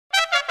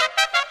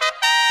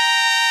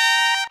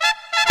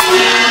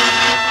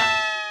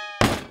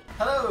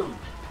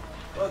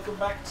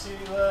back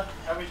to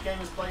Average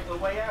Gamers Play A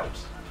Way Out,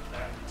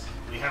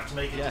 and we have to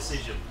make a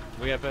decision.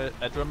 We have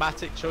a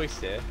dramatic choice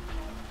here.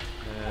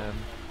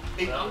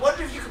 I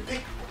wonder if you can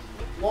pick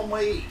one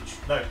way each.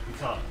 No, we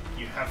can't.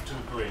 You have to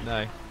agree.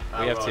 No,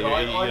 we have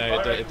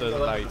to. It doesn't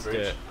allow you to do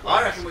it.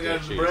 I reckon we go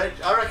to the bridge.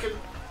 I reckon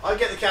I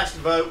get the cast to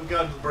vote. We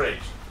go to the bridge.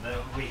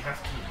 No, we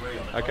have to agree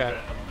on it. Okay.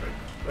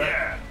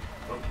 Yeah.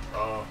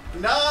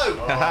 No.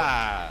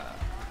 Haha.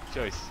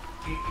 Choice.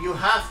 You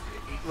have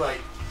to,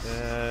 right.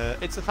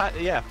 It's the fact.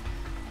 Yeah.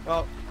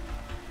 Well.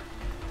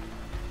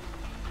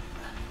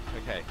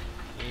 Okay.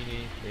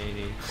 Eeny,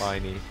 meeny,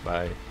 miny,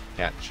 mo.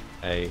 Catch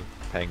a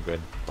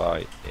penguin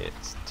by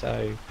its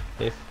toe.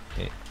 If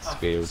it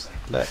squeals,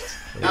 let it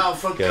Oh,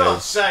 for go.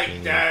 God's sake,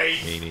 Eeny,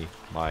 Dave! meeny,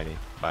 miny,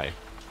 mo.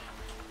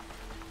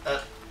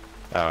 Oh,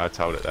 I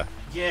told it there.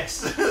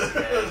 Yes.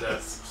 yeah,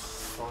 that's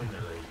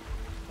finally.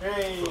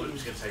 Hey. I thought it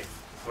was going to take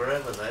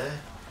forever there.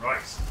 Right.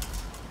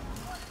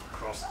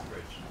 Cross the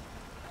bridge.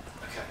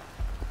 Okay.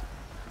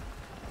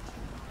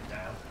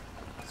 Down.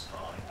 That's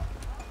fine.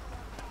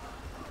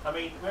 I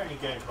mean, we're only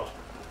going across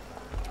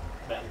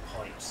metal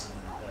pipes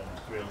and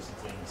grills and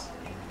things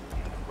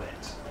in the wet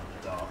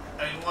and the dark.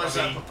 I mean, what's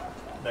that?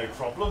 No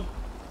problem.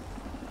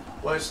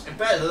 Well, it's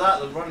better than that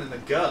than running the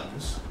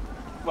guns.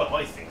 Well,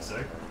 I think so.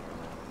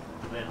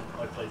 And then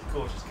I play the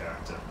cautious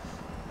character.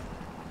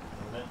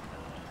 And then,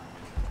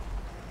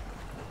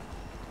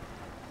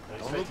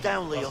 Don't look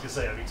down, Leo. I was going to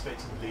say, I'm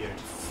expecting Leo to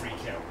freak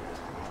out.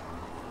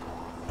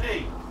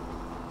 Hey!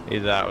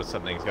 Either that or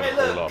something's going to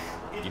fall off.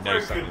 It's You know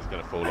broken. something's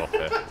going to fall off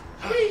here.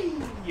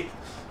 Whee!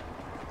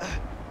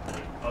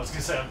 I was going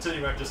to say, I'm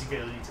turning around just in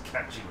case I need to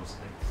catch you or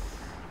something.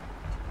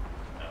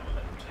 We'll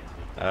let them take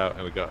the lead. Oh,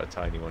 and we got a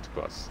tiny one to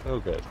cross. Oh,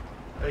 good.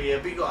 Oh yeah,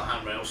 but you got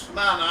handrails.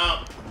 Man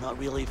up! I'm not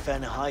really a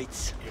fan of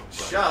heights.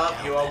 Shut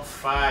up, you old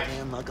fag. Okay,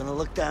 I'm not gonna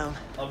look down.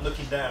 I'm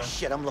looking down.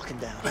 Shit, I'm looking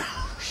down.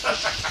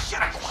 Shit,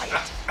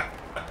 quiet.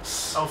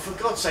 Oh, for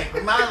God's sake,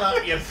 man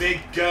up, you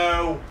big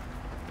girl.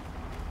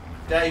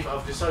 Dave,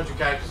 I've decided your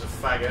character's a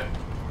faggot.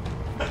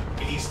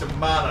 He needs to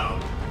man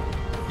up.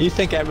 You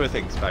think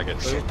everything's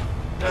faggots? Shit.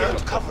 Get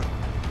to cover.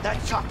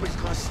 That chopper's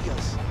gonna see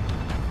us.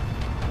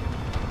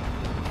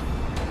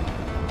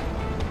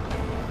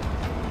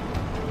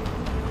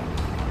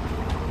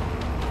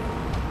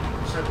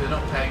 So they're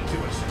not paying too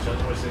much attention,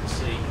 otherwise they'd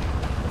see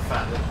the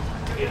fact that...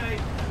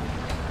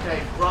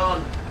 Dave,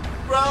 run!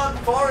 Run,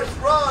 Forrest,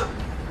 run!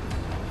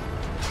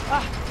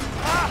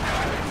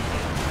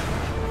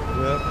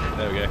 Well,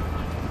 there we go.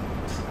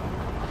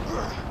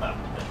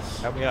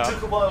 Help me It out.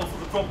 took a while for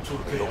the prompt to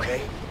appear.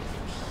 Okay.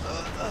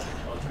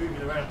 I was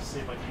moving around to see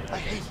if I can I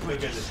hate go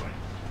bridges. this way.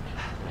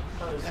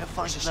 Gotta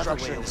find There's a another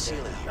structure way in the over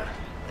ceiling there. here.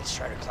 Let's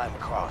try to climb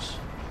across.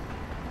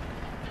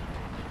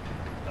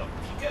 Up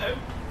you go.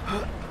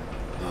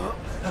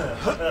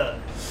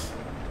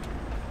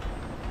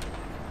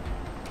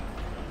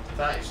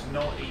 That is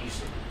not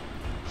easy.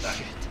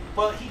 Shit.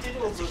 Well, he did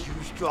all That's a the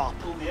huge drop.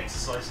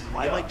 exercises. in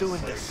Why the am I arts,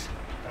 doing so this?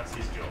 That's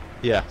his job.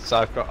 Yeah, so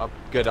I've got a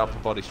good upper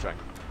body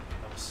strength.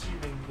 I'm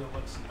assuming that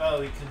once.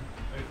 Oh, he can.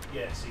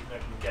 Yeah, so he can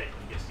open the gate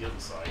when he gets to the other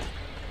side,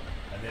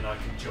 and then I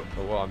can jump.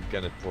 But what I'm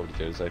going to probably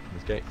do is open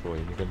this gate for you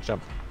and you're going to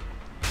jump.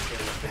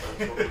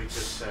 That's what we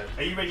just said.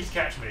 Are you ready to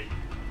catch me?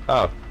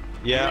 Oh,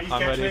 yeah, Are you ready to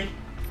I'm catch ready. me?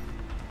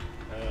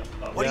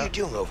 What Yeah. are you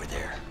doing over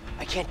there?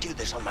 I can't do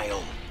this on my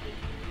own.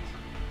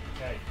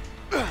 Okay.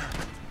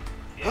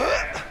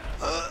 Yeah.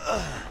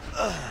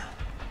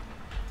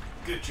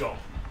 Good job.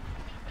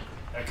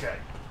 Okay.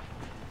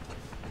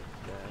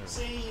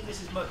 See,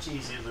 this is much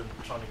easier than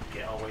trying to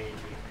get our way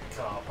into a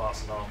car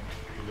past an armed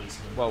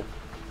policeman. Well,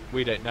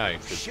 we don't know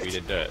because we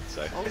didn't do it,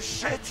 so. Oh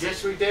shit.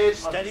 Yes, we did.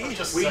 Steady. I'm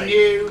just We saying.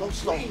 knew. Go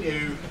slow. We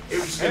knew it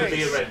was going to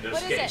be horrendous.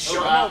 What is Getting it?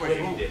 shot Over at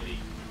here. immediately.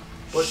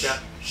 What's that?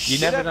 You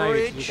never know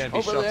if you're going to be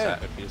over shot there.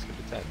 at if you just going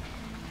to pretend.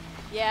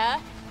 Yeah?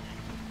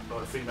 Oh,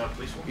 a female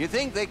policewoman. You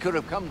think they could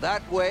have come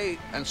that way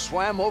and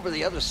swam over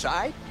the other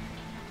side?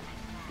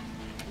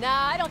 Nah,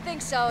 I don't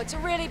think so. It's a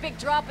really big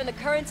drop and the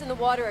currents in the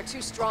water are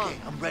too strong. Okay,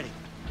 I'm ready.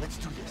 Let's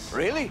do this.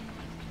 Really?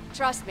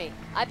 Trust me,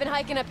 I've been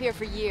hiking up here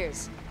for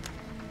years.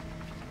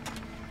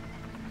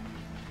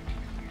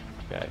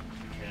 Okay.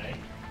 Okay.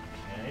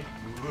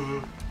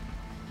 Okay.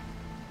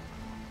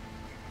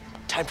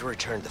 Time to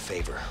return the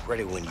favor.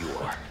 Ready when you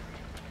are.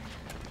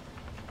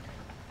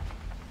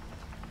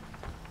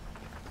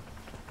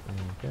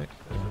 Okay.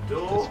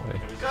 Door.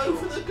 This way. Go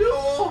for the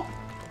door.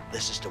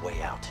 This is the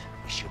way out.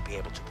 We should be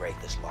able to break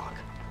this lock.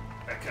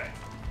 Okay.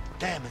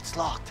 Damn, it's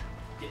locked.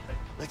 Get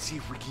Let's see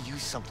if we can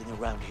use something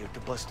around here to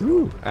bust it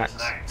Ooh, open. There's axe.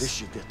 an axe. This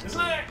should get the There's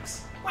door. an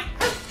axe. Wait.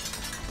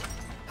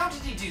 How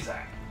did he do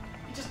that?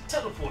 He just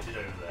teleported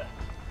over there.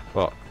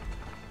 What?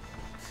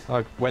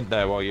 I went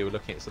there while you were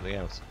looking at something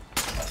else. I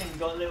think you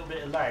got a little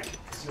bit of lag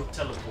because you're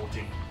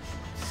teleporting.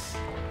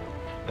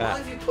 Why That.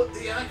 have you put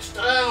the axe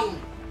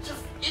down? It's a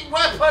f***ing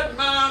weapon,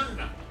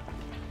 man.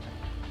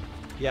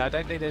 Yeah, I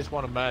don't think they just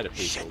want to murder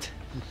people. Shit.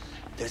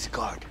 There's a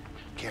guard.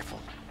 Careful.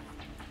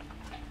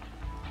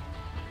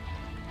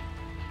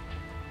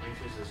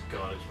 If this is a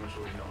guard, it's most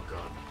probably not a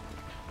guard.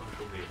 It's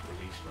probably a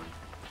policeman.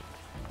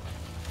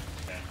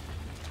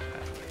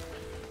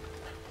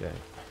 Okay.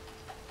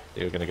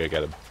 You're gonna go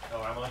get him.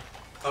 Oh, am I?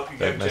 Up you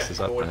go, Don't mess Jeff. this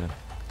up, Boy. man.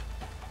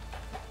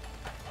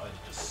 I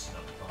just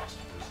snuck past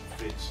prison.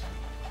 Vince.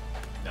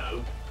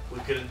 No,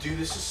 we're going to do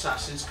this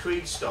Assassin's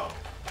Creed style.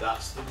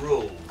 That's the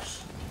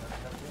rules.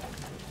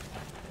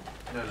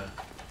 No.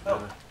 Oh.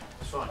 No.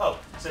 It's fine. Oh,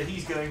 so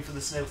he's going for the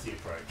stealthy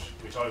approach,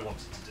 which I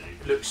wanted to do.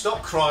 Look,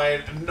 stop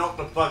crying and knock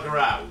the bugger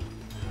out.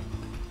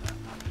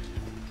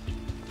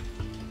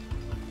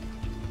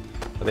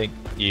 I think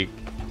you.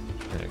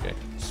 Okay.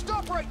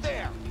 Stop right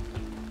there!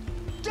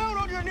 Down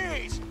on your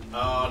knees!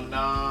 Oh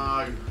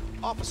no.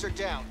 Officer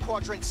down,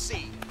 quadrant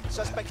C.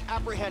 Suspect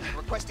apprehended,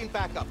 requesting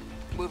backup.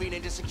 Moving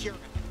into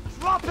security.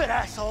 Drop it,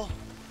 asshole!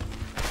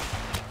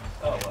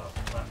 Oh, well,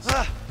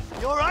 that's...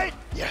 You alright?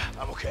 Yeah,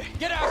 I'm okay.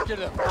 Get after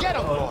them! Get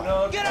them, Oh, boy!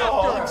 no, Get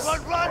dogs.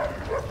 after them! Run!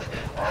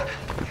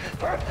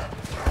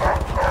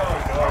 Oh,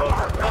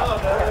 God. Oh,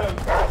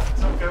 no.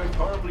 It's not going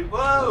horribly.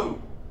 Whoa!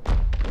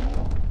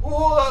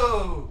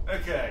 Whoa!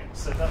 Okay,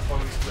 so that's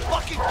why we split.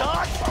 Fucking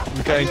dogs!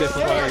 I'm going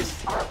different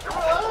ways.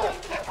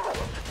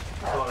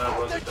 Can't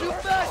outrun They're the too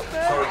dog. fast,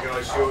 man! Sorry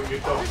guys, you're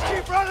dogs. Just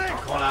keep running!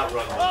 Can't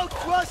outrun them. Oh,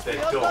 trust me,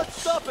 They're I'm not dogs.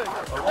 stopping!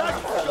 That's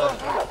for sure!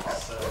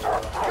 So,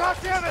 God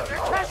damn it, they're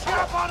catching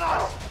up on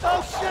us!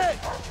 Oh shit!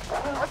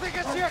 I think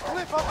I see a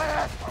cliff up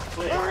ahead!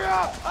 Cliff? Hurry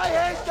up! I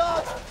hate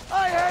dogs!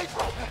 I hate...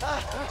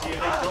 do you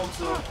hate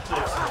dogs or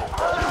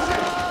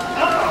cliffs?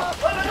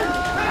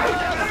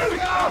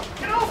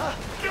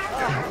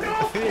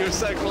 He was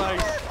so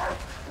close.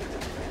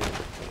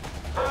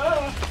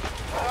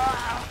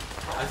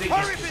 I think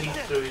he's because he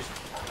threw his...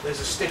 There's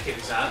a stick in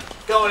his hand.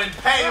 Go on,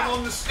 impale him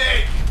on the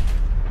stick!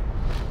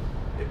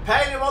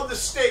 Impale him on the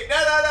stick!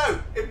 No!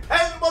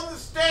 Impale him on the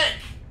stick!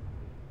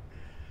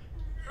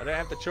 I don't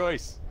have the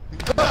choice.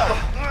 For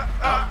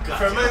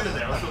a moment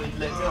there, I thought he'd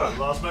let go at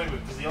the last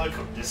moment because the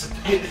icon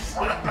disappeared.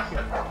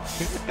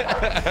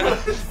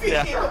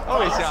 Yeah.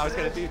 Obviously, I was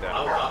going to do that.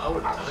 I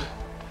would have done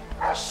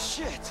it.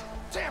 Shit!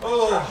 Damn it!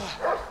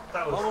 Oh,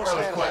 that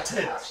was quite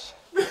tense.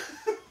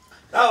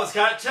 That was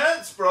quite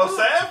tense, bro,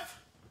 Seth.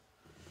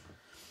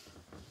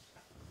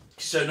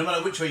 So no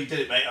matter which way you did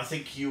it, mate, I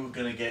think you were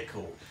going to get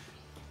caught.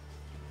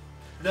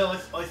 No,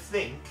 I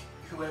think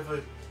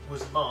whoever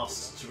was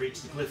last to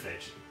reach the cliff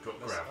edge got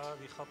grabbed.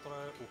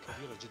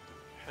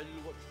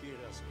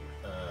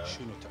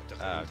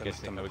 I'm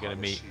guessing that we're going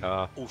to meet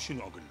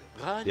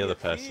the other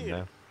person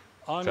now.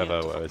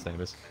 Trevor, whatever his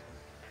name is.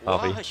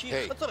 Harvey.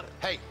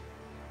 Hey,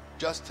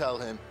 just tell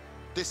him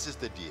this is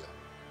the deal.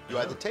 You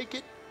either take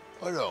it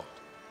or don't.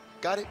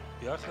 Got it?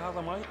 يا اخي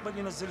هذا ما يقبل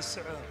ينزل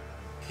السعر.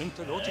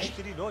 انت لو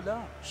تشتري لو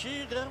لا.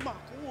 شيء غير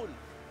معقول.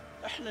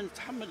 احنا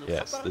نتحمل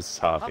Yes, الخطر. this is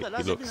Harvey. هذا He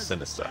لازم looks ينزل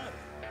sinister. السعر.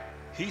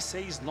 He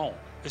says no.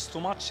 It's too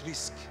much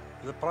risk.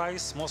 The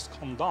price must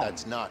come down.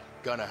 That's not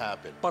gonna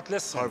happen. But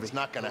listen, It's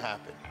not gonna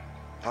happen.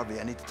 Harvey,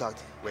 I need to talk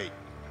to you. Wait.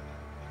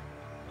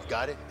 You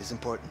got it? It's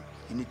important.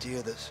 You need to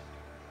hear this.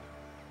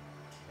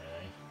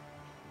 Okay.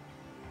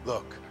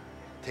 Look,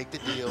 take the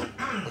deal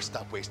or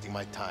stop wasting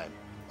my time.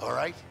 All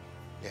right?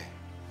 Yeah.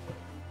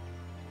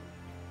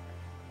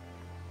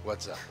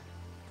 What's up?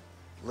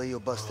 Leo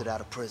busted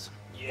out of prison.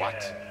 Yeah.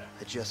 What?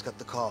 I just got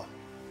the call.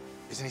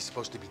 Isn't he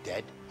supposed to be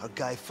dead? Our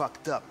guy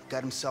fucked up,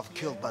 got himself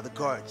killed by the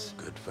guards.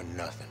 Good for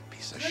nothing,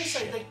 piece of Did they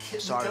say shit. the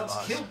Sorry, guards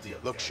boss. killed the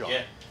other Look, guy? Sean.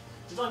 Yeah.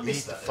 Did I You miss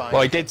need to that? find.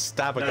 Well, he did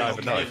stab a No, guy you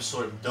with a never knife.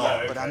 saw him No,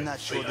 die. But I'm not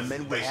sure the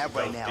men we have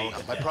right now.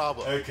 Basically, My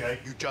problem. Okay.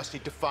 You just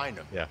need to find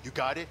him. Yeah. You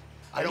got it?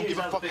 I don't give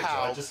a fuck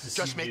how.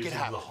 Just make it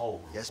happen.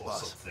 Yes, or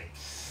boss. Something.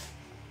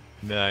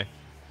 No.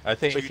 I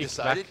think So if you you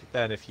decided? back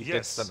then, if you did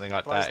yes, something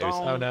like price that, it was,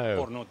 down oh no.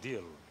 or no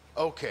deal.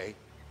 Okay.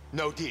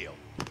 No deal.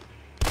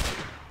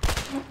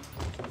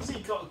 Has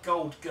he got a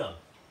gold gun?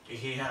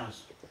 He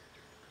has.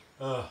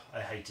 Ugh, I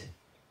hate him.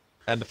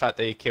 And the fact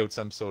that he killed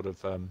some sort of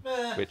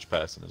rich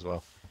person as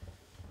well.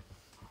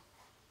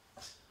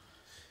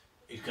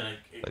 He's gonna.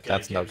 But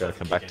that's not going to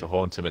come back to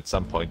haunt him at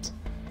some point.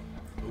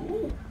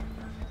 Ooh,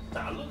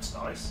 that looks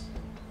nice.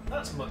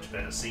 That's much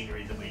better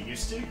scenery than we're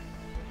used to.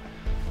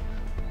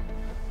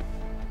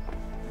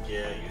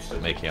 Yeah, you're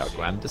still Making our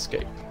grand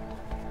escape.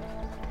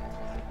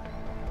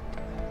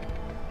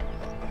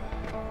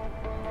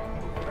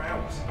 We're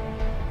out.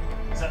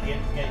 Is that the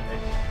end of the game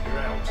then? You're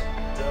out.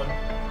 Done.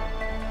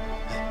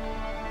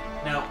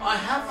 Now, I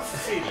have a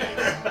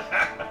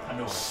feeling.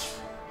 No.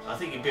 I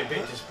think you'd be a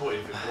bit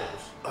disappointed if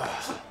it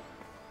was.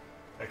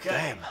 Okay.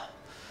 Damn.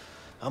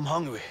 I'm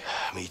hungry.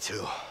 Me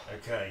too.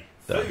 Okay.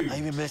 Done. Food. I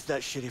even missed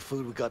that shitty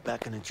food we got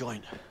back in the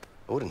joint.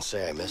 I wouldn't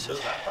say I miss Not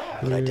it, that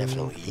bad. but I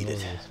definitely eat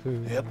it.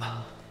 Yep.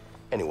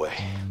 Anyway,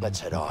 let's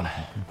head on.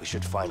 We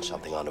should find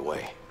something on the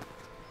way.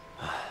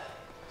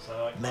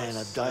 So, like, Man,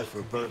 nice, I'd die for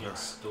a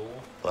convenience burger.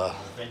 Store, Well,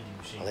 vending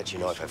machine. I'll let you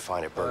know if I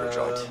find a burger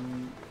joint.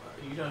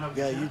 You don't have.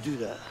 Yeah, cash? you do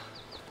that.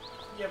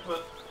 Yeah,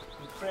 but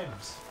with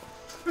crims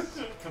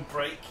can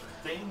break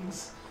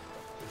things.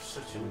 You're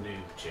such a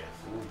noob, Jeff.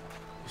 You're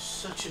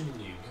such a noob.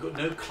 You've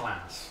got no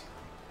class.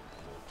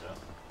 Water.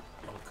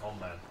 I'm a con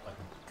man. I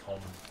can con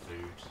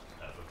food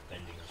out of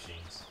vending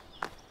machines.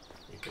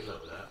 Yeah, good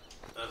luck with that.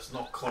 That's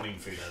not conning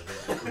food,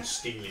 that's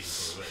stealing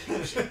from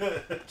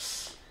a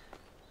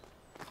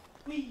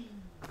Whee!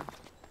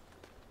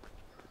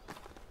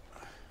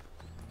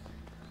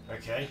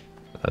 Okay.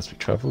 As we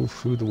travel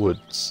through the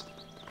woods.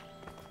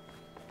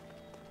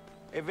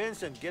 Hey,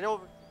 Vincent, get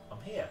over. I'm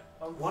here.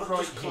 I'm Why don't right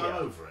we just climb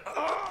here. over it?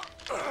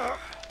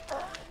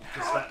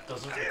 Because that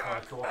doesn't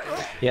require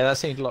cooperation. Yeah, that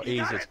seemed a lot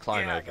easier to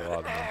climb over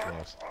rather than anything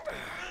else.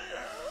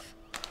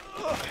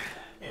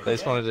 They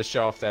just wanted to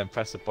show off their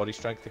impressive body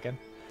strength again.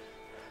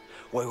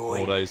 Wait,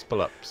 All those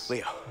pull-ups.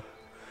 Leo,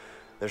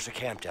 there's a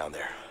camp down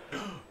there.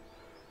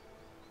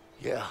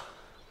 Yeah,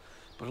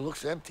 but it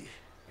looks empty.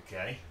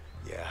 Okay.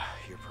 Yeah,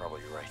 you're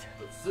probably right.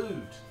 But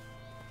food.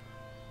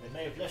 They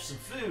may have left some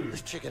food.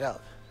 Let's check it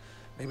out.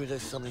 Maybe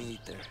there's something to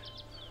eat there.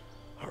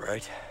 All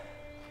right.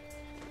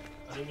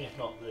 I mean, if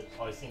not,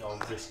 I think I'll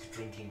risk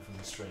drinking from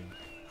the stream.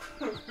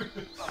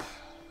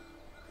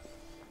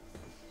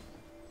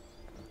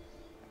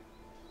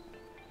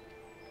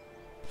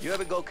 You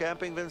ever go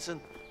camping,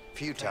 Vincent? A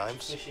few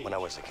times when I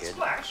was a kid.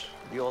 Splash?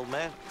 The old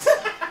man?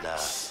 Nah,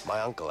 my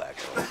uncle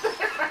actually.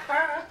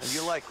 And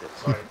you liked it.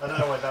 Sorry, I don't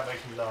know why that makes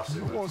me laugh so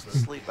Who much. wants to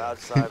sleep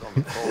outside on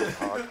the cold,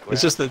 hard ground?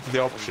 It's just the when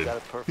you option. got a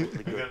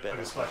perfectly good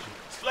bed.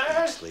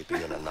 Splash!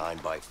 Sleeping in a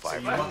 9x5 So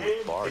you room want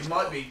with bars. It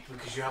might be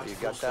because you have You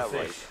to got force the that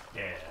fish.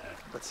 right. Yeah.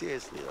 But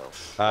seriously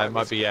though. It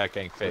might be, yeah,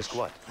 getting fish. Risk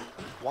what?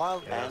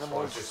 Wild Yeah, that's what I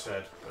animals, just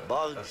said. but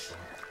bugs, that's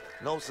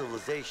fine. no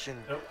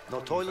civilization, Nope, no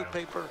what toilet you found?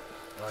 paper,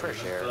 Oh,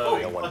 fresh you air,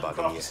 blowing no one like a bugging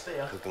craft you,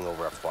 spear. cooking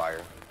over a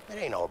fire. It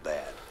ain't all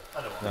bad.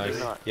 I don't want No, to do it.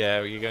 not. yeah,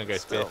 well, you're going to go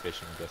Still.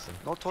 spearfishing, I'm guessing.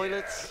 No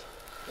toilets?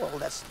 Well,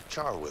 that's the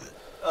charm with it.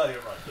 Oh, you're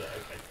right, yeah,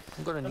 okay.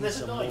 I'm gonna And need there's a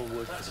some knife. more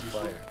wood That's for the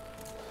useful. fire.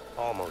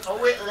 Almost.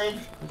 Oh, wait, Lynn.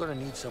 I'm gonna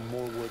need some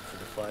more wood for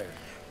the fire.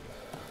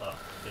 Oh,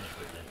 finish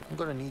quickly. I'm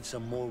gonna need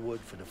some more wood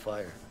for the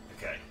fire.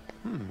 Okay.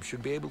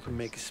 Should be able to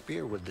make a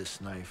spear with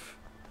this knife.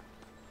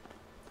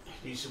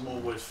 Need some more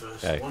wood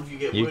first. Okay. One of you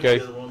get You wood, go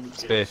the other one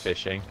gets...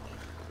 spearfishing.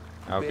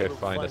 I'll be go able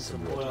to find find us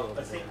some some wood. wood. Well,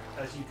 I think,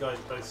 as you guys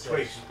both said,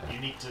 Sweet. you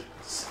need to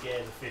scare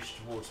the fish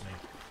towards me.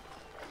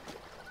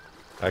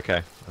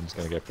 Okay, I'm just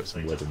going to go put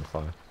some They wood just in the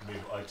fire.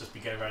 I'd just be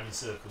going around in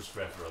circles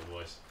forever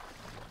otherwise.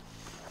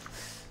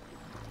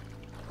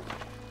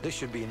 This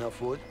should be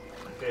enough wood.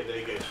 Okay, there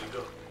you go. So you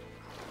got...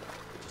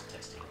 Just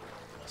testing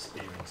my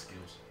spearing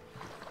skills.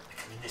 They're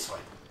coming this way.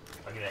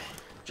 I'm gonna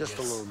Just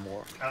a little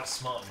more.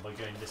 outsmart them by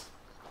going this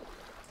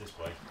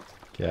way.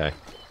 Okay.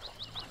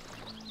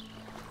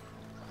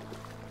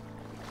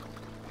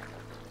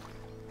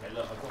 Hey,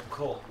 look, I've got them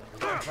caught. I've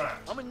got them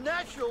trapped. I'm a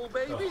natural,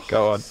 baby. Oh.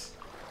 Go on. See,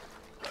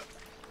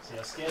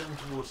 I scared them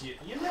towards you.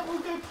 You let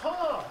them go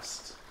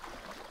past.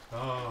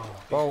 Oh.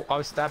 Well, I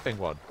was stabbing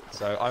one,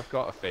 so I've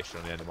got a fish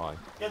on the end of mine.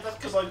 Yeah, that's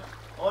because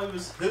I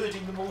was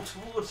herding them all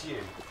towards you.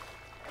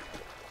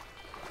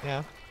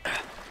 Yeah.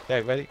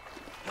 Okay, ready?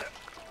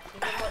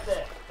 Look at right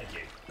there. Thank you.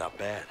 Not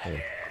bad. Yeah.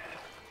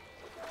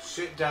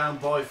 Sit down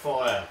by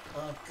fire.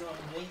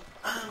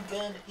 I'm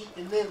gonna eat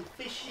a little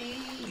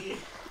fishy.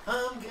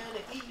 I'm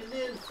gonna eat a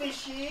little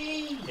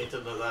fishy. It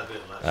doesn't look that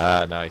bit like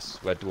Ah,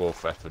 nice. Red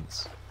Dwarf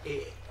reference.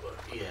 yeah.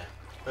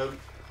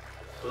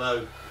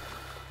 Blow.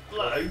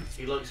 Blow.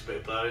 He likes a bit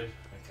of blowing.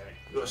 Okay.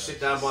 You've got to sit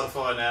down by the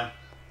fire now.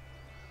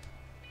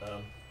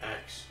 Um,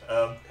 X.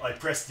 I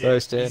pressed it.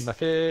 Roasting my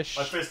fish.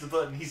 I pressed the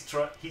button. He's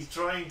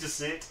trying to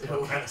sit.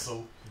 I'll cancel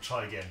and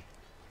try again.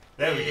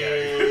 There we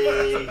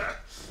go.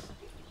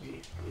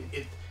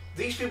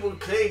 These people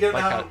clearly don't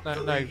Like know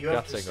how no you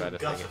have to gutting or anything,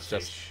 gut a it's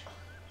just- fish.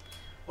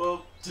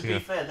 Well, to be Yeah.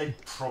 fair, they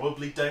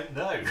probably don't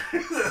know.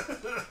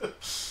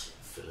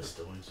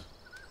 Philistines.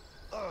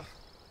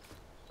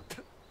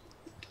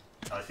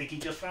 I think he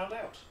just found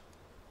out.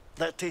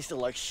 That tasted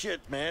like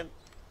shit, man.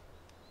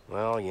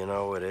 Well, you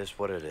know, it is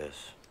what it is.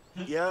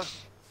 Yeah?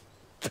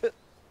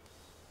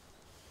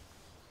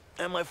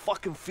 And my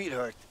fucking feet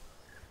hurt.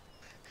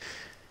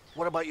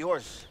 What about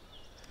yours?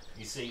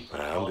 You see, I'm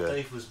while good.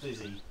 Dave was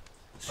busy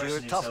So you're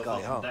a pressing tough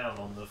himself guy, up and huh? down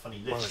on the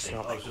funny Well, lift it's thing,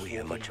 not I was like just we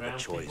have walking much of a around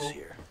choice people,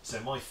 here. so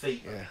my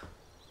feet were Yeah.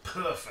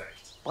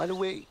 perfect. By the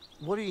way,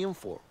 what are you in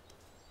for?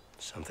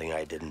 Something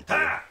I didn't do.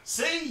 Ha!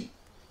 See?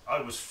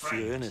 I was So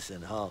you're framed.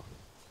 innocent, huh?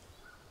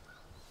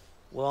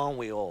 Well, aren't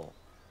we all?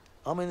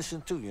 I'm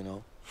innocent too, you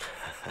know.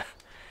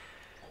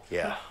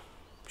 Yeah,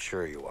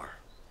 sure you are.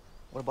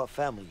 What about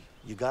family?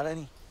 You got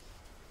any?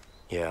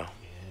 Yeah,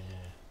 Yeah,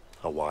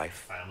 a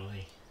wife,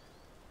 family.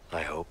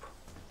 I hope.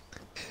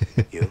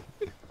 You?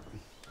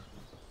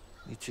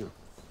 Me too.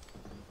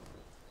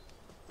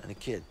 And a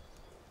kid,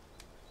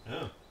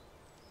 Oh.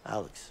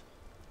 Alex.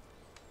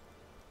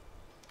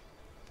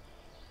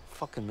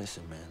 Fucking miss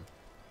him, man.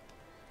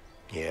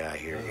 Yeah, I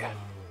hear you.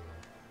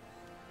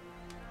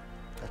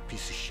 That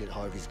piece of shit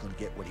Harvey's gonna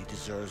get what he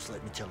deserves,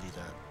 let me tell you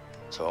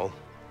that. So,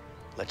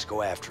 let's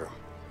go after him.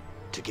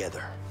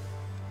 Together.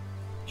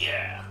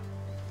 Yeah.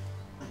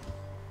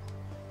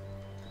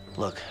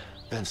 Look,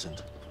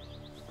 Vincent,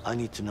 I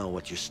need to know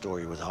what your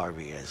story with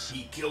Harvey is.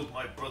 He killed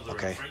my brother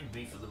Okay. and framed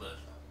me for the murder.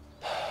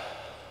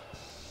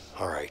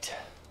 All right.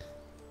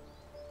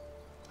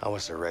 I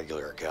was a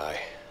regular guy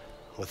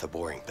with a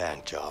boring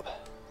bank job.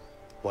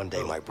 One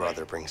day my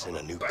brother brings in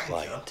a new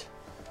client,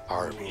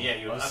 Harvey. Yeah,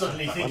 you're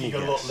suddenly thinking a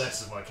lot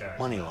less of my character.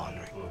 Money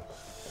laundering.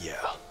 Yeah.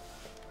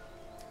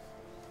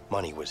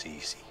 Money was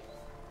easy,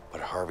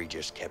 but Harvey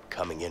just kept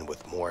coming in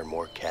with more and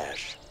more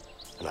cash,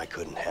 and I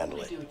couldn't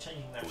handle it.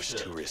 It was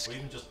too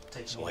risky.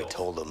 So I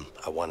told him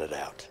I wanted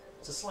out.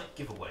 It's a slight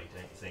giveaway,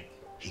 don't you think?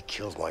 He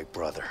killed my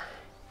brother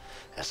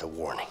as a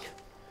warning.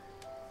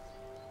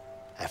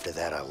 After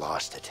that, I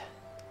lost it.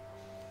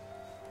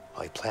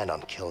 I planned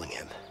on killing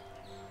him,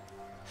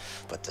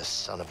 but the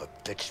son of a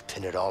bitch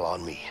pinned it all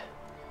on me.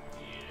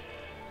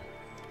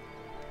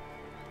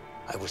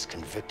 I was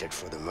convicted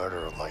for the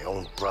murder of my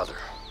own brother.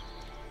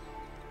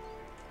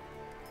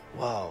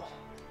 Wow.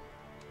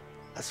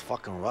 That's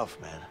fucking rough,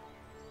 man.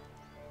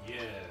 Yeah.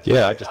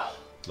 Yeah, I just,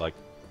 like,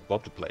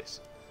 robbed a place.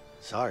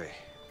 Sorry.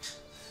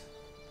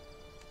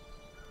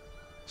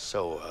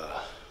 So,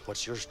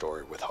 what's your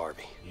story with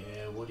Harvey?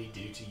 Yeah, what'd he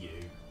do to you?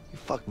 You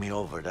fucked me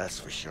over, that's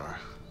for sure.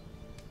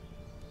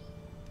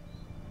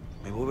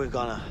 Maybe we're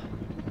gonna...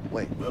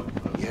 Wait,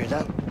 you hear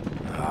that?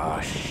 Oh,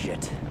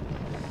 shit.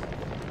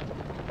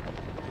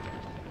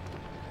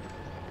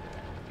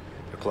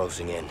 They're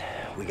closing in.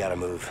 We gotta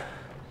move.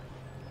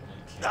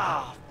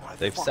 Ah,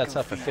 They've set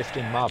up a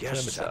 15-mile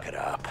Just suck it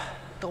perimeter. up.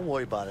 don't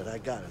worry about it, I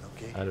got it,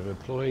 okay? I'd have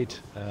employed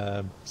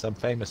some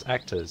famous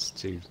actors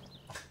to,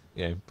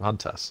 you know,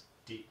 hunt us.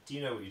 Do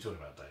you know what you're talking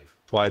about, Dave?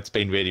 That's why it's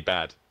been really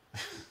bad.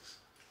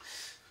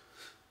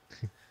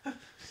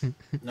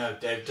 No,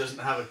 Dave doesn't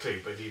have a clue,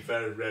 but he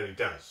very rarely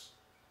does.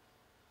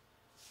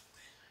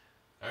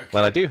 Okay.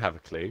 Well, I do have a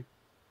clue.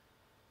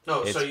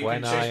 No, It's so you've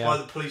when been chased I, by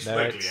the police no,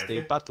 regularly, it's have the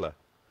you? butler.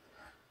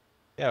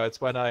 Yeah, it's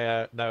when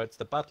I, no, it's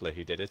the butler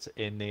who did it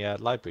in the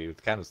library with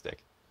the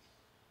candlestick.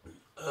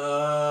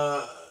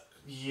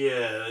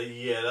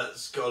 Yeah,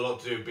 that's got a lot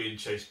to do with being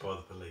chased by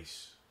the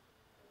police.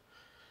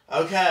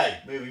 Okay,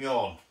 moving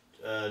on.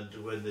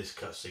 When this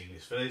cutscene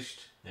is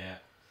finished. Yeah.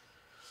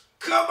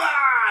 Come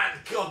on!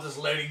 God, there's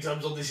loading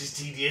times on this is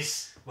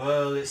tedious.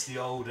 Well, it's the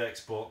old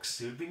Xbox.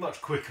 It would be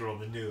much quicker on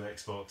the new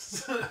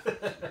Xbox.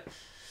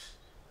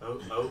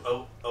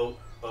 Oh,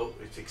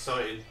 it's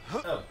exciting.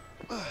 Oh,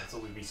 I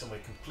thought we'd be somewhere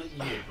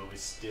completely new, but we're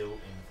still in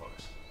the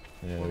forest.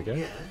 There we go.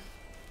 Yeah.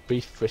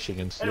 Beef,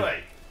 fishing, and soup.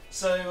 Anyway,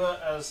 so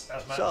as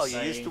Matt So, was you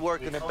saying, used to work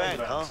we're in a kind bank,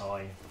 of out of huh?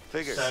 time.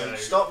 Figures. So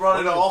stop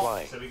running What are you off.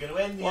 implying? So we're going to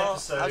end the Well,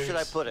 episode. how should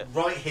I put it?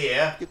 Right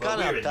here. You're Well,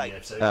 kind we're of in the uptight.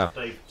 episode. Oh,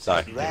 Dave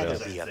sorry. said Rather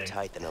the be same thing.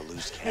 uptight than a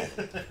loose cannon.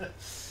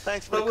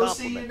 Thanks for But the we'll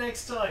see you compliment.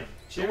 next time.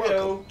 You're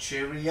Cheerio. welcome.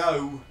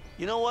 Cheerio.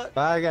 You know what?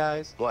 Bye,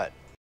 guys. What?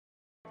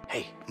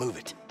 Hey, move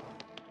it.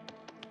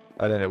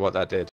 I don't know what that did.